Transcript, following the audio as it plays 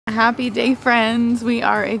Happy day, friends. We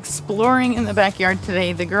are exploring in the backyard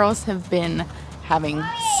today. The girls have been having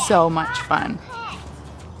so much fun.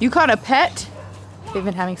 You caught a pet? They've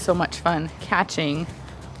been having so much fun catching.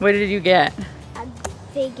 What did you get? The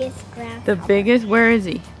biggest grasshopper. The biggest? Where is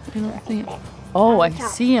he? I don't see him. Oh, I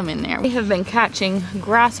see him in there. We have been catching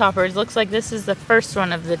grasshoppers. Looks like this is the first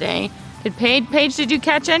one of the day. Paige, did you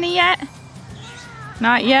catch any yet?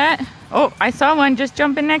 Not yet? Oh, I saw one just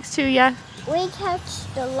jumping next to you. We catched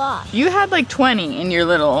a lot. You had like 20 in your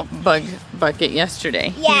little bug bucket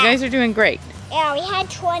yesterday. Yeah. You guys are doing great. Yeah, we had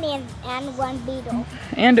 20 and one beetle.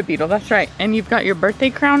 And a beetle, that's right. And you've got your birthday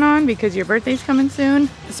crown on because your birthday's coming soon.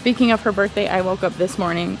 Speaking of her birthday, I woke up this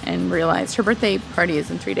morning and realized her birthday party is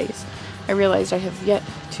in 3 days. I realized I have yet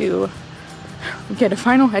to get a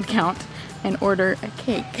final head count and order a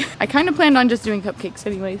cake. I kind of planned on just doing cupcakes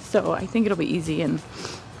anyway, so I think it'll be easy, and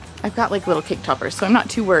I've got like little cake toppers, so I'm not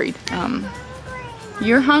too worried.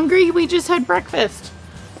 You're hungry? We just had breakfast.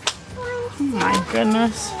 Oh my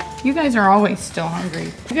goodness. You guys are always still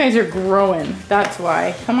hungry. You guys are growing, that's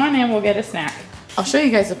why. Come on in, we'll get a snack. I'll show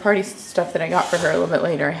you guys the party stuff that I got for her a little bit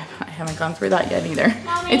later. I haven't gone through that yet either.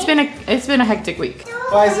 Mommy. It's been a hectic week.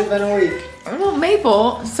 Why has it been a week? Well,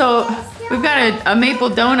 maple, so we've got a maple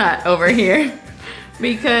donut over here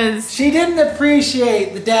because She didn't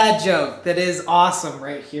appreciate the dad joke that is awesome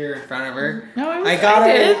right here in front of her. No, I got I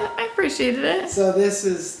her. did. I appreciated it. So this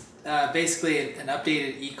is basically an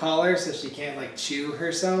updated e-collar so she can't like chew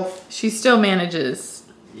herself. She still manages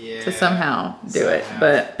Yeah. to somehow do it,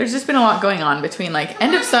 but there's just been a lot going on between like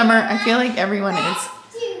end of summer. I feel like everyone is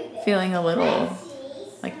feeling a little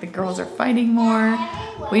like the girls are fighting more.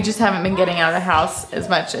 We just haven't been getting out of the house as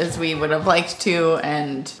much as we would have liked to,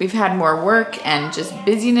 and we've had more work and just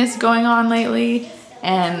busyness going on lately,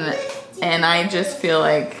 and I just feel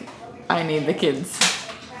like I need the kids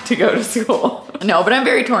to go to school. No, but I'm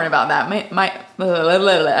very torn about that. I'm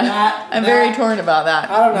very torn about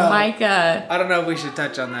that. I don't know. Micah. I don't know if we should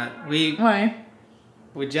touch on that. Why?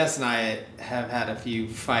 Jess and I have had a few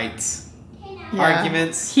fights. Yeah.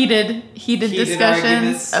 Arguments. Heated discussions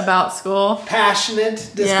arguments. about school. Passionate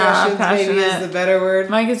discussions, Yeah, maybe is passionate. the better word.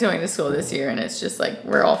 Mike is going to school this year, and it's just like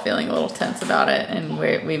we're all feeling a little tense about it, and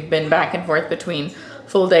we've been back and forth between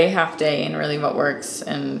full day, half day, and really what works,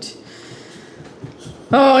 and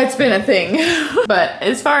oh, it's been a thing. But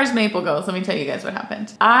as far as Maple goes, let me tell you guys what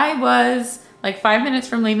happened. I was like 5 minutes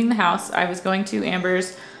from leaving the house. I was going to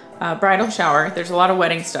Amber's bridal shower. There's a lot of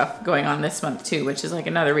wedding stuff going on this month too, which is like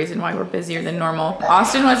another reason why we're busier than normal.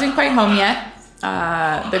 Austin wasn't quite home yet.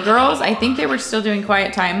 The girls, I think they were still doing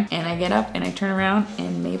quiet time, and I get up and I turn around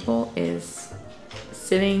and Maple is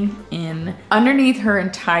sitting in, underneath her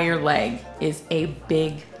entire leg is a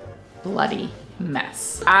big bloody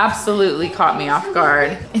mess. Absolutely caught me off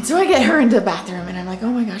guard. And so I get her into the bathroom and I'm like,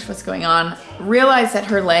 oh my gosh, what's going on? Realize that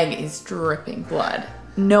her leg is dripping blood.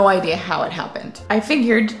 No idea how it happened. I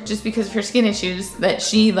figured just because of her skin issues that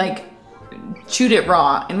she like chewed it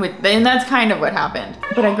raw, and that's kind of what happened.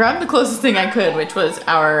 But I grabbed the closest thing I could, which was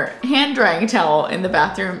our hand drying towel in the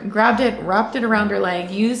bathroom, grabbed it, wrapped it around her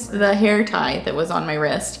leg, used the hair tie that was on my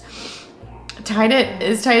wrist, tied it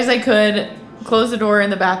as tight as I could, closed the door in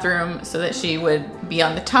the bathroom so that she would be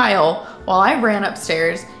on the tile while I ran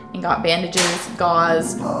upstairs and got bandages,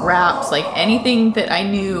 gauze, wraps, like anything that I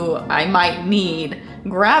knew I might need.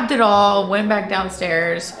 Grabbed it all, went back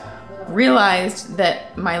downstairs, realized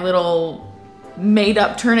that my little made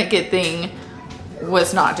up tourniquet thing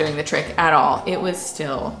was not doing the trick at all. It was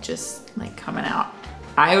still just like coming out.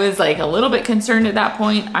 I was like a little bit concerned at that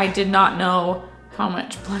point. I did not know how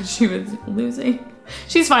much blood she was losing.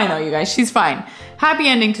 She's fine though, you guys, she's fine. Happy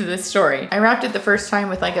ending to this story. I wrapped it the first time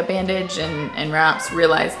with like a bandage and wraps,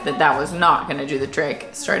 realized that that was not gonna do the trick.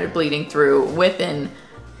 Started bleeding through within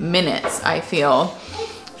minutes, I feel.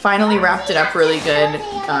 Finally wrapped it up really good,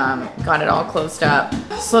 got it all closed up,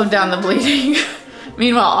 slowed down the bleeding.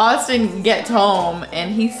 Meanwhile, Austin gets home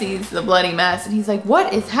and he sees the bloody mess and he's like,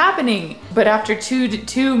 what is happening? But after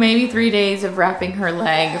two, maybe 3 days of wrapping her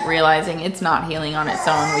leg, realizing it's not healing on its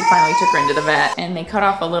own, we finally took her into the vet and they cut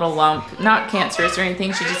off a little lump, not cancerous or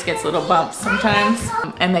anything, she just gets little bumps sometimes,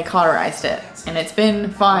 and they cauterized it. And it's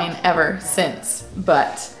been fine ever since.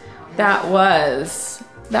 But that was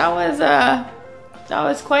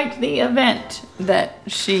quite the event that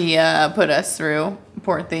she put us through,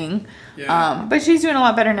 poor thing. Yeah. But she's doing a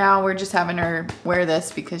lot better now. We're just having her wear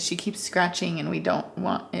this because she keeps scratching and we don't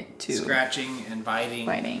want it to. Scratching and biting.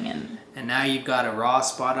 And now you've got a raw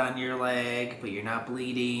spot on your leg, but you're not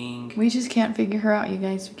bleeding. We just can't figure her out, you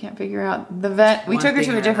guys. We can't figure out the vet. We took her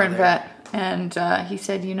to a different vet, and he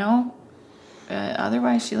said, you know,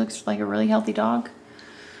 otherwise she looks like a really healthy dog.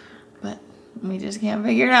 We just can't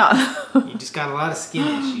figure it out. You just got a lot of skin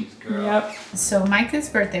issues, girl. Yep. So Micah's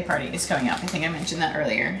birthday party is coming up. I think I mentioned that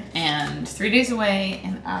earlier. And 3 days away,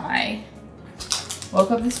 and I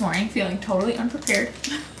woke up this morning feeling totally unprepared.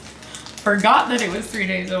 Forgot that it was 3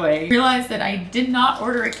 days away. Realized that I did not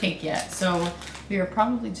order a cake yet. So we are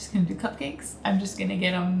probably just gonna do cupcakes. I'm just gonna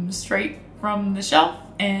get them straight from the shelf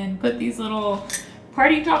and put these little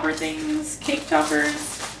party topper things, cake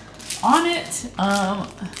toppers, on it.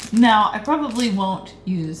 Now I probably won't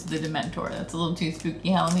use the Dementor. That's a little too spooky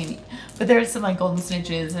Halloween. But there's some like golden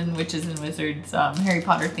snitches and witches and wizards, Harry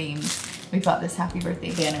Potter themes. We got this happy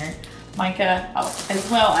birthday banner. Micah, as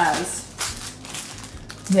well as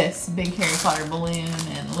this big Harry Potter balloon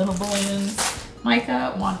and little balloons.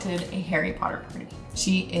 Micah wanted a Harry Potter party.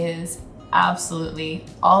 She is absolutely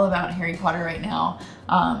all about Harry Potter right now.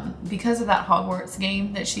 Because of that Hogwarts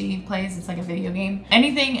game that she plays, it's like a video game.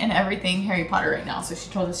 Anything and everything Harry Potter right now. So she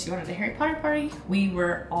told us she wanted a Harry Potter party. We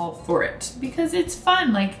were all for it because it's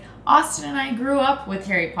fun. Like Austin and I grew up with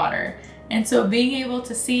Harry Potter. And so being able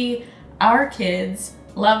to see our kids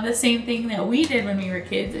love the same thing that we did when we were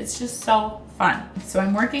kids, it's just so fun. So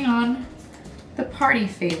I'm working on the party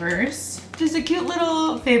favors. Just a cute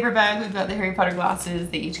little favor bag. We've got the Harry Potter glasses.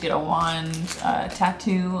 They each get a wand, a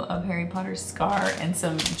tattoo of Harry Potter's scar, and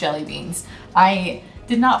some jelly beans. I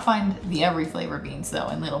did not find the every flavor beans though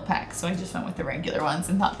in little packs, so I just went with the regular ones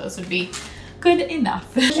and thought those would be good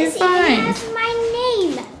enough. It has my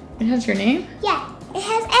name. It has your name? Yeah, it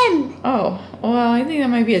has M. Oh, well, I think that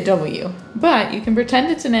might be a W. But you can pretend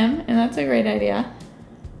it's an M, and that's a great idea.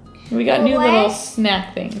 We got new little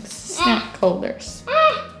snack things, snack holders.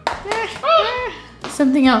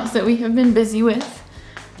 Something else that we have been busy with,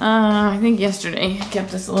 I think yesterday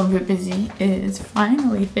kept us a little bit busy, is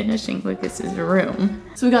finally finishing Lucas's room.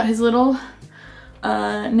 So we got his little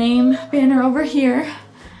name banner over here,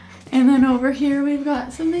 and then over here we've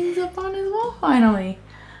got some things up on his wall finally.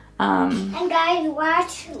 And guys,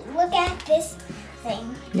 look at this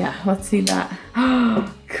thing. Yeah, let's see that.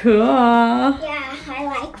 Cool. Yeah, I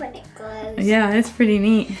like when it glows. Yeah, it's pretty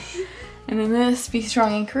neat. And then this, be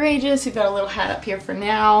strong and courageous. We've got a little hat up here for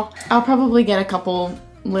now. I'll probably get a couple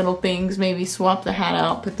little things, maybe swap the hat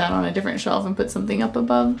out, put that on a different shelf and put something up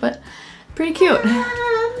above, but pretty cute.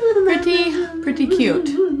 Pretty cute.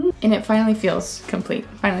 And it finally feels complete,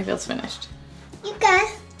 finally feels finished. You got a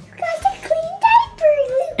clean diaper,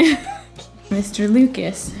 Luke. Mr.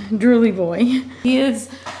 Lucas, drooly boy. He is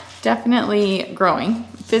definitely growing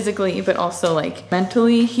physically, but also like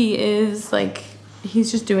mentally he is like,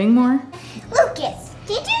 he's just doing more. Lucas,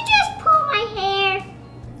 did you just pull my hair?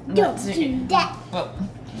 Don't do that. Well,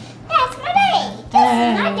 That's my day. This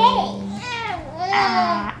is my day.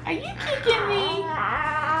 are you kicking me?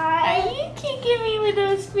 Are you kicking me with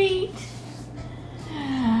those feet?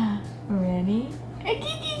 Ready?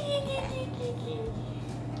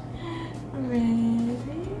 Ready?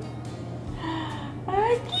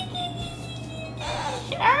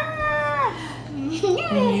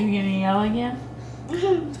 Are you gonna yell again?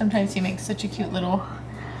 Sometimes he makes such a cute little.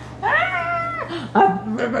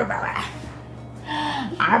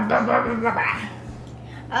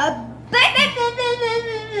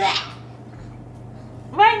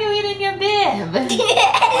 Why do it in your bib? Why do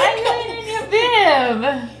it in your bib?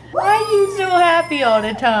 Why are you so happy all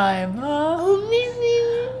the time, huh?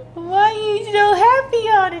 Why are you so happy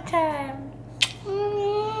all the time?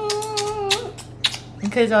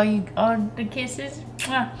 Because all the kisses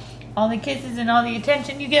and all the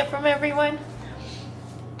attention you get from everyone?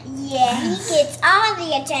 Yeah, he gets all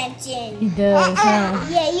the attention. He does, huh?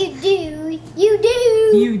 Yeah, you do. You do.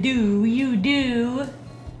 You do, you do.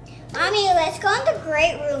 Mommy, let's go in the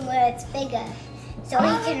great room where it's bigger, so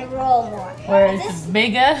he can roll more. Where it's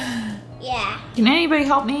bigger? Yeah. Can anybody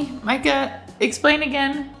help me? Micah, explain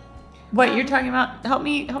again what you're talking about. Help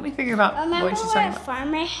me figure out Remember what she's what talking a about.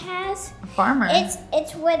 farmer has? A farmer?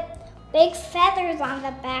 It's with big feathers on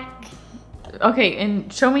the back. Okay,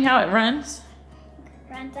 and show me how it runs.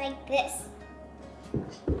 Runs like this.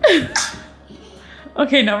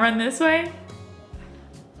 Okay, now run this way.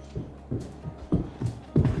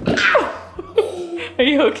 Are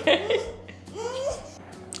you okay?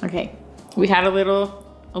 Okay, we had a little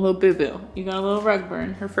boo-boo. You got a little rug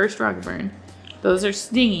burn, her first rug burn. Those are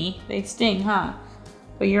stingy. They sting, huh?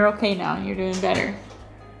 But you're okay now. You're doing better.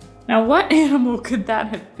 Now, what animal could that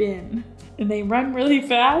have been? And they run really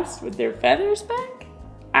fast with their feathers back?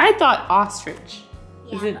 I thought ostrich.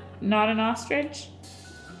 Yeah. Is it not an ostrich?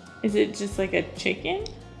 Is it just like a chicken?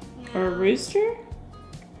 No. Or a rooster?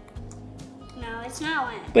 No, it's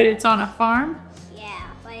not one. But it's on a farm? Yeah,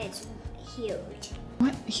 but it's huge.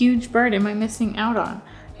 What huge bird am I missing out on?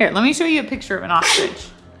 Here, let me show you a picture of an ostrich.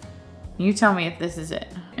 You tell me if this is it.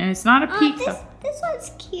 And it's not a peacock. This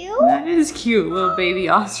one's cute. That is cute, little baby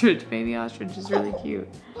ostrich. Baby ostrich is really cute.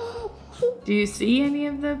 Do you see any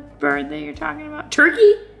of the bird that you're talking about?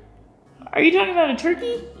 Turkey? Are you talking about a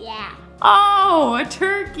turkey? Yeah. Oh, a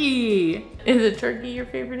turkey. Is a turkey your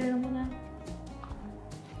favorite animal now?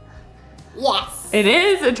 Yes. It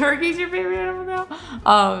is? A turkey's your favorite animal now?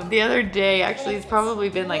 The other day, actually, it's probably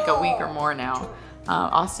been like a week or more now.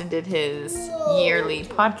 Austin did his yearly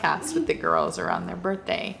podcast with the girls around their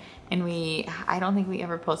birthday. And I don't think we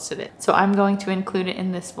ever posted it. So I'm going to include it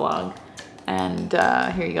in this vlog. And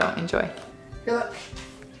here you go, enjoy. Here, look.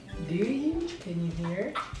 Do you? Can you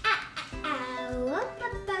hear?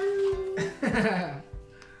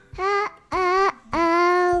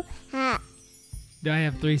 Do I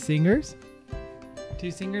have 3 singers? 2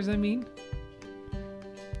 singers, I mean? Go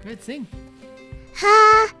ahead, sing.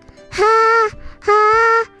 Ha, ha,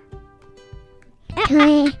 ha.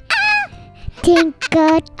 Twinkle,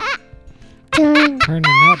 twinkle, twinkle, Turning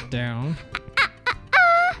that down.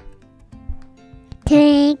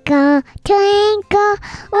 twinkle, twinkle,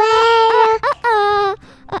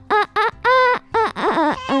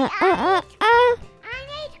 I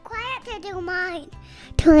need quiet to do mine.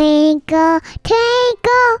 Twinkle,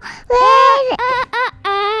 twinkle,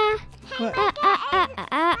 What?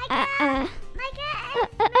 Micah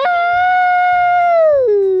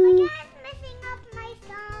is messing up my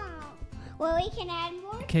song. Well, we can add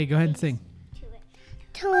more Okay, go ahead and sing. to it.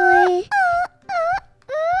 Twinkle,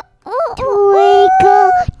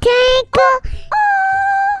 twinkle,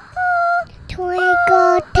 twinkle,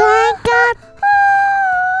 twinkle.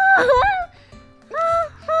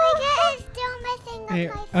 Micah is still messing up Hey,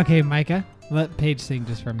 my song. okay, Micah, let Paige sing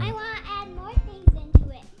just for a I minute. want to add more things into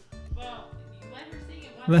it. Well, let her sing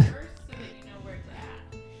it Let- first so that you know where it's at.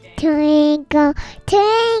 Okay? Twinkle,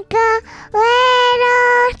 twinkle,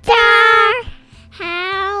 little star.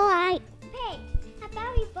 How I. Hey, how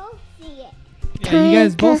about we both see it? Yeah, you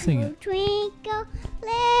guys both sing it. Twinkle,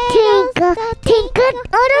 little star. Twinkle,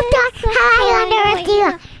 little star. How I wonder what you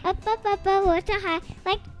are. Up, up, up, up, what's a high?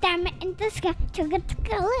 Like diamond in the sky. Twinkle,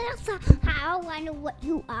 twinkle, little star. How I wonder what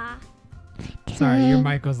you are. Sorry, your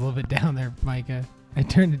mic was a little bit down there, Micah. I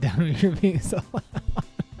turned it down when you were being so loud.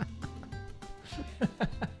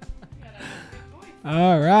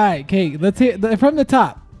 All right, okay, let's hear from the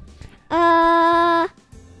top.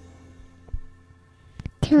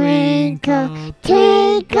 Twinkle,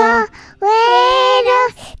 twinkle, little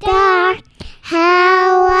star,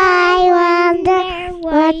 how I wonder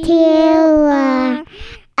what you are.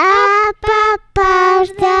 Up above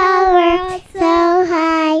the world so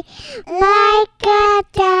high, like a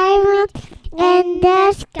diamond in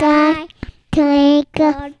the sky.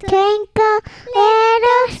 Twinkle, twinkle,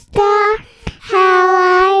 little star, how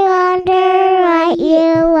I wonder what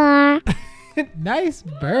you are. Nice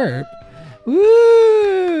burp.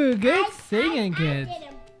 Woo! Good singing, kids.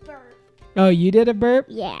 Oh, you did a burp?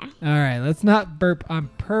 Yeah. All right, let's not burp on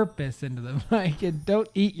purpose into the mic, and don't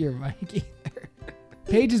eat your mic either.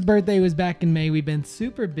 Paige's birthday was back in May. We've been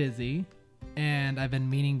super busy, and I've been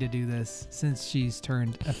meaning to do this since she's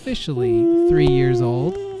turned officially 3 years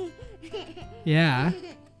old. Yeah,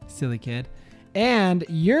 silly kid. And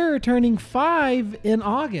you're turning 5 in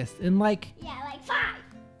August, and like, Yeah, like 5.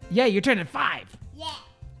 yeah, you're turning 5. Yeah.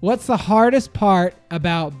 What's the hardest part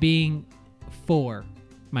about being 4,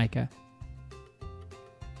 Micah?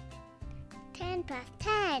 10 plus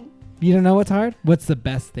 10. You don't know what's hard? What's the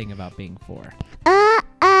best thing about being 4?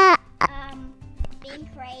 Being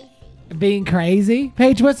crazy. Being crazy?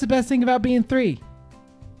 Paige, what's the best thing about being 3?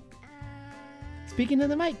 Speaking to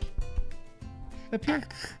the mic. Up here.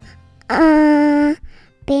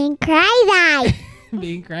 Being crazy.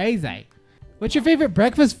 Being crazy. What's your favorite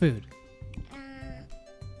breakfast food?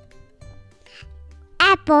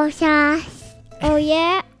 Applesauce. Oh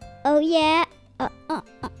yeah. Oh yeah. I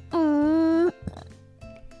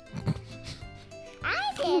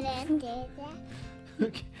didn't do that.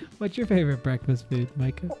 Okay. What's your favorite breakfast food,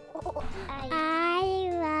 Micah?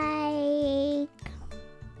 I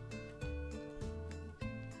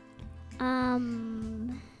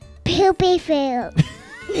like poopy food.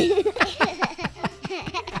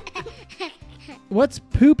 What's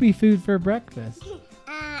poopy food for breakfast?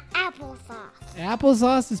 Applesauce.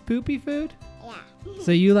 Applesauce is poopy food? Yeah.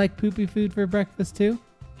 So you like poopy food for breakfast too?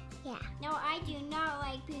 Yeah. No, I do not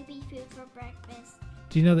like poopy food for breakfast.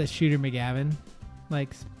 Do you know that Shooter McGavin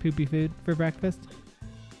likes poopy food for breakfast?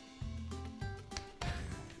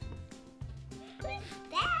 Who's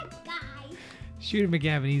that guy? Shooter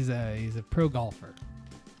McGavin, he's a pro golfer.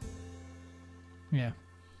 Yeah.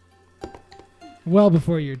 Well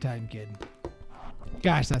before your time, kid.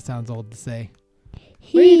 Gosh, that sounds old to say.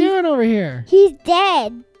 What are you doing over here? He's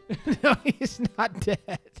dead. No, he's not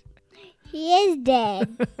dead. He is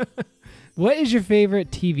dead. What is your favorite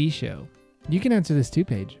TV show? You can answer this too,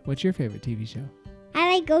 Paige. What's your favorite TV show?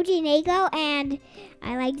 I like Goji Nago and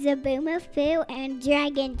I like Zaboomafoo and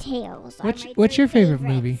Dragon Tales. What's your favorite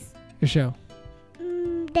movie or show?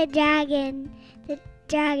 The dragon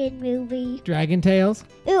movie. Dragon Tales?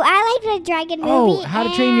 Ooh, I like the dragon movie. Oh, How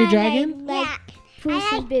to Train Your Dragon? I like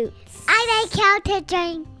Puss in Boots. I like how to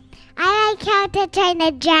train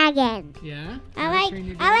the dragon. Yeah? I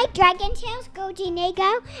like Dragon Tales, Goji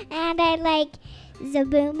Nago, and I like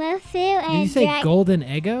Zaboomafoo and Did you say Golden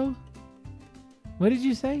Eggo? What did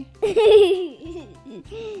you say?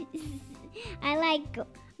 I like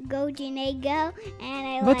Goji Nago and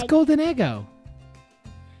I What's like Golden Eggo?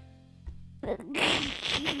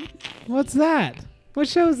 What's that? What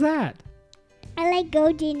show is that? I like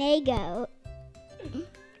Goji Nago.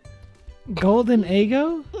 Golden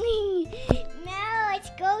Eggo? No, it's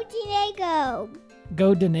Goji Nago.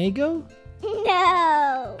 Golden Eggo?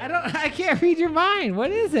 No. I can't read your mind.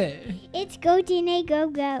 What is it? It's Goji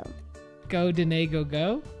Nago Go. Go Diego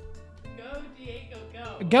Go? Go, Diego,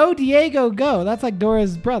 go. Go Diego Go. That's like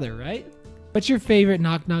Dora's brother, right? What's your favorite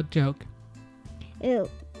knock knock joke? Ooh.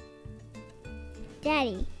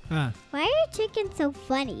 Daddy, Huh. why are chickens so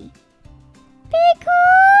funny?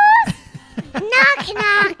 Because Knock,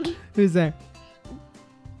 knock. Who's there?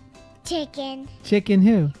 Chicken. Chicken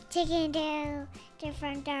who? Chicken do the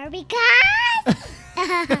front door because.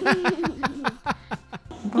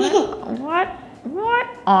 What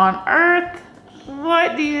on earth?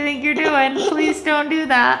 What do you think you're doing? Please don't do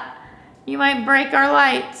that. You might break our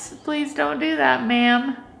lights. Please don't do that,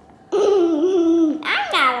 ma'am. I'm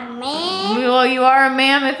not a man. Well, you are a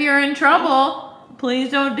ma'am if you're in trouble.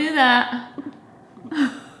 Please don't do that.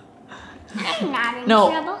 I'm not in No,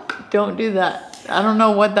 trouble. don't do that. I don't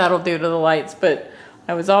know what that'll do to the lights, but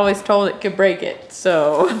I was always told it could break it,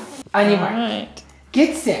 so. I need Alright.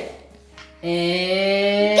 Get set.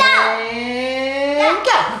 And Go.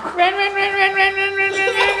 Run, run, run, run, run, run, run, run,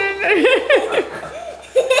 run, run.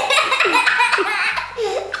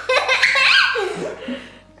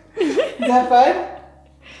 Is that fun?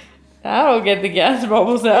 That'll get the gas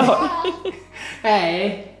bubbles out.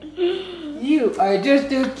 Hey, you are just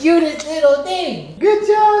the cutest little thing. Good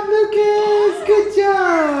job, Lucas. Good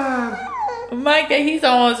job. Micah, he's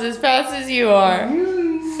almost as fast as you are.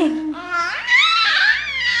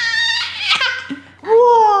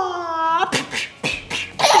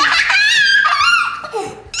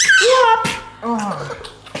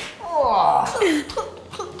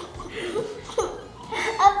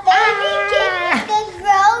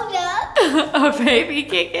 A baby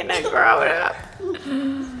kicking a grown up.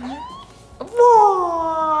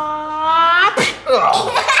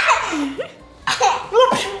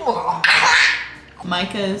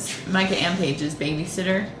 Micah and Paige's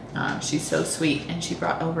babysitter. She's so sweet, and she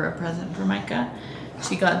brought over a present for Micah.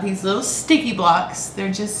 She got these little sticky blocks.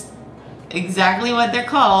 They're just exactly what they're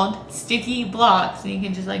called, sticky blocks. And you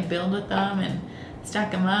can just like build with them and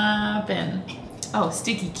stack them up, and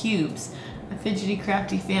sticky cubes. A fidgety,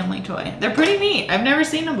 crafty family toy. They're pretty neat. I've never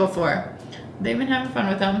seen them before. They've been having fun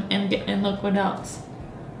with them, and look what else.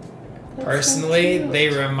 Personally, they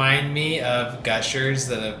remind me of Gushers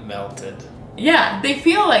that have melted. Yeah, they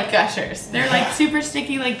feel like Gushers. They're like super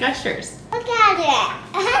sticky like Gushers. Look at it.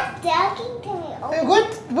 I'm talking to me. Hey,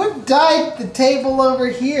 what dyed the table over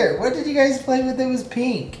here? What did you guys play with that was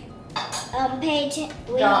pink? Paige.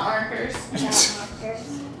 Dot markers.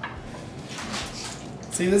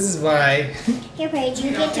 See, this is why. Here, Paige,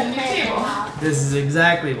 you get to play them all. This is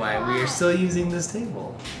exactly why we are still using this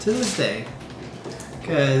table to this day.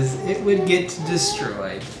 Because it would get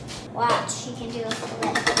destroyed. Watch, you can do a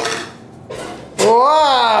flip.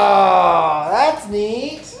 Whoa, that's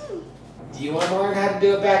neat. Do you want to learn how to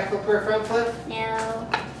do a backflip or a front flip? No.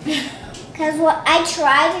 Because I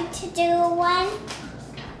tried to do one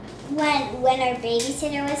when our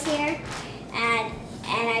babysitter was here, and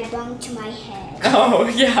I bumped my head. Oh,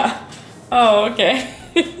 yeah. Oh, okay.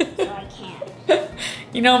 So I can't.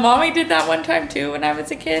 You know, Mommy did that one time too when I was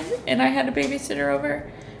a kid, and I had a babysitter over,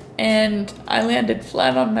 and I landed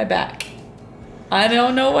flat on my back. I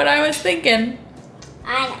don't know what I was thinking.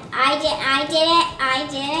 I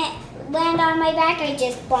didn't land on my back. I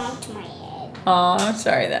just bumped my head. Oh, I'm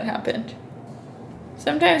sorry that happened.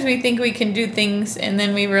 Sometimes we think we can do things, and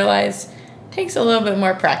then we realize it takes a little bit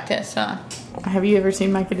more practice, huh? Have you ever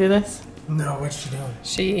seen Micah do this? No, what's she doing?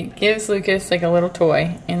 She gives Lucas like a little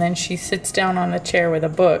toy, and then she sits down on a chair with a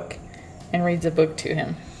book and reads a book to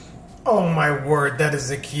him. Oh my word, that is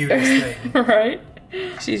the cutest thing. Right?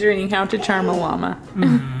 She's reading How to Charm a Llama.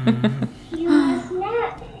 You must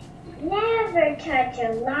never touch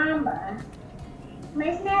a llama. You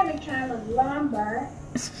must never charm a llama.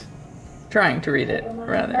 Trying to read it,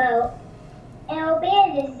 rather. Boat. It'll be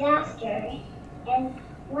a disaster. And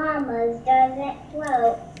llamas doesn't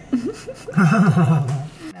float.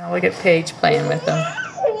 Now look at Paige playing with them.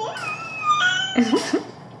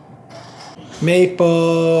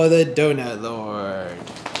 Maple the Donut Lord.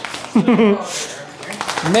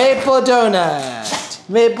 Maple Donut.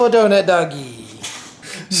 Maple Donut Doggy.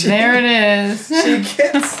 There it is. She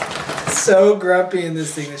gets so grumpy in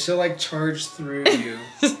this thing that she'll like charge through you.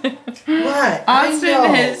 What?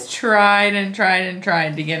 Austin has tried and tried and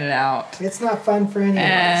tried to get it out. It's not fun for anyone.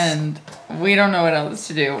 And we don't know what else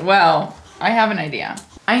to do. Well, I have an idea.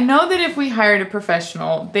 I know that if we hired a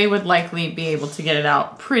professional, they would likely be able to get it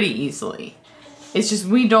out pretty easily. It's just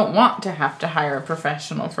we don't want to have to hire a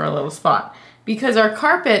professional for a little spot. Because our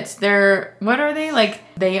carpets, what are they? Like,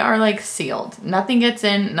 they are like sealed. Nothing gets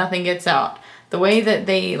in, nothing gets out. The way that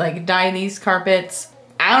they like dye these carpets,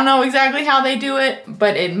 I don't know exactly how they do it,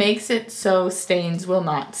 but it makes it so stains will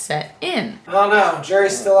not set in. I don't know.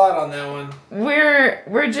 Jerry's still out on that one.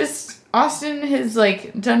 We're just, Austin has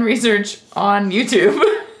like done research on YouTube.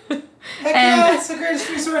 Heck yeah, it's the greatest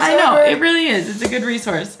resource I know, ever. it really is. It's a good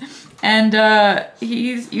resource. And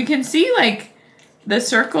you can see like the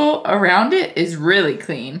circle around it is really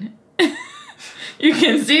clean. You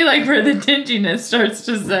can see like where the dinginess starts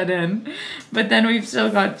to set in. But then we've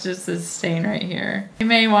still got just this stain right here. We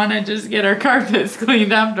may want to just get our carpets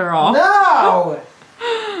cleaned after all. No!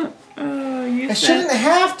 Oh, I shouldn't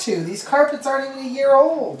have to. These carpets aren't even a year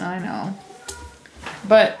old. I know.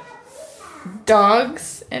 But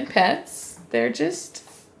dogs and pets, they're just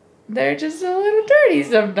a little dirty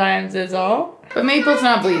sometimes is all. But Maple's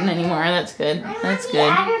not bleeding anymore. That's good. That's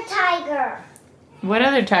good. Other tiger. What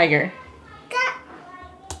other tiger?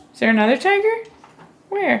 Is there another tiger?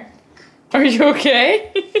 Where? Are you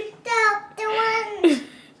okay? The one.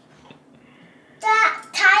 The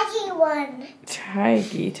tiger one.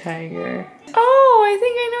 Tiggy tiger. Oh, I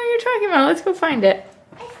think I know what you're talking about. Let's go find it.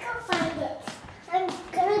 Let's go find it. I'm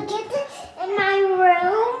gonna get it in my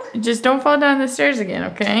room. Just don't fall down the stairs again,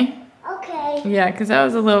 okay? Okay. Yeah, because that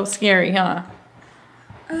was a little scary, huh?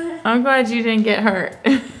 I'm glad you didn't get hurt.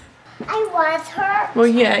 I was hurt. Well,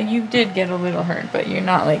 yeah, you did get a little hurt, but you're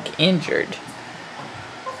not, like, injured.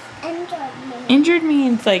 Injured me. Injured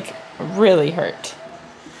means, like, really hurt.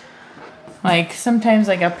 Like, sometimes,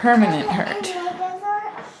 like, a permanent hurt.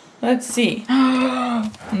 Let's see.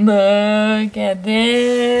 Look at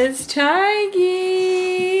this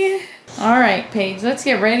tiggy. All right, Paige, let's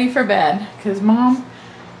get ready for bed, because Mom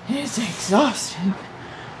is exhausted.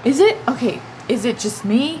 Is it? Okay, is it just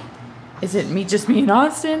me? Is it just me and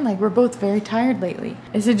Austin? Like, we're both very tired lately.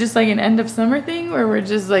 Is it just like an end of summer thing where we're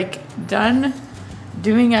just like done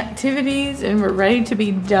doing activities and we're ready to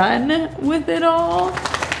be done with it all?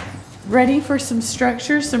 Ready for some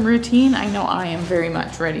structure, some routine? I know I am very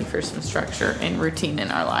much ready for some structure and routine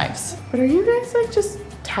in our lives. But are you guys like just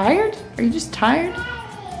tired? Are you just tired?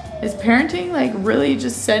 Is parenting like really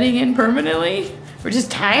just setting in permanently? We're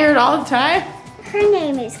just tired all the time? Her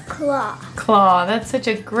name is Claw. Claw, that's such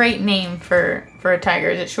a great name for a tiger.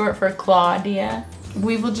 Is it short for Claudia?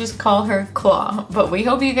 We will just call her Claw. But we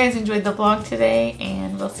hope you guys enjoyed the vlog today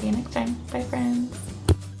and we'll see you next time. Bye friends.